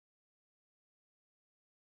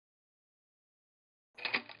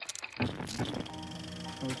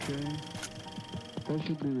Okay. That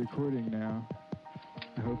should be recording now.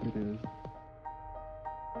 I hope it is.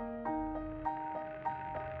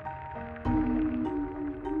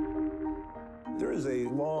 There is a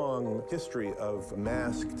long history of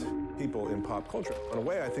masked people in pop culture. In a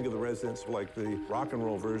way, I think of the Residents like the rock and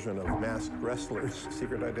roll version of masked wrestlers,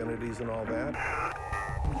 secret identities and all that.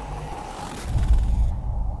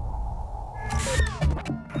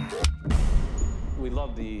 We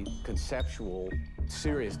love the conceptual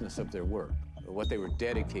seriousness of their work, what they were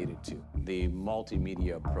dedicated to, the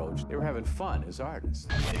multimedia approach. They were having fun as artists.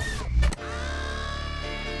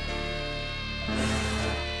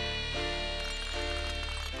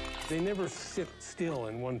 They never sit still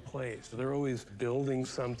in one place. They're always building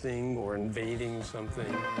something or invading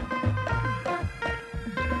something.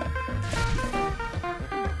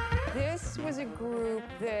 This was a group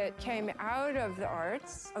that came out of the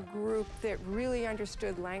arts, a group that really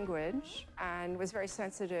understood language and was very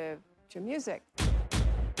sensitive to music.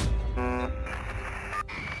 They're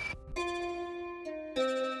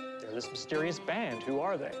this mysterious band. Who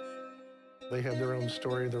are they? They have their own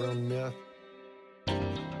story, their own myth.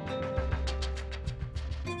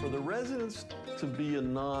 For the Residents to be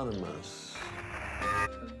anonymous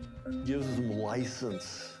gives them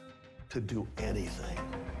license to do anything.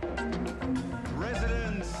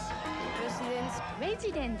 Residents! Residents.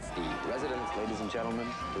 Residents. The Residents, ladies and gentlemen,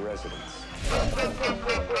 the Residents.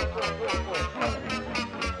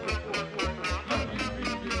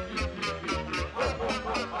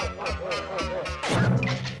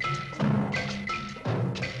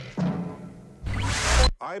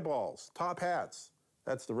 Eyeballs, top hats.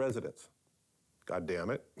 That's the Residents. God damn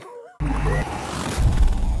it.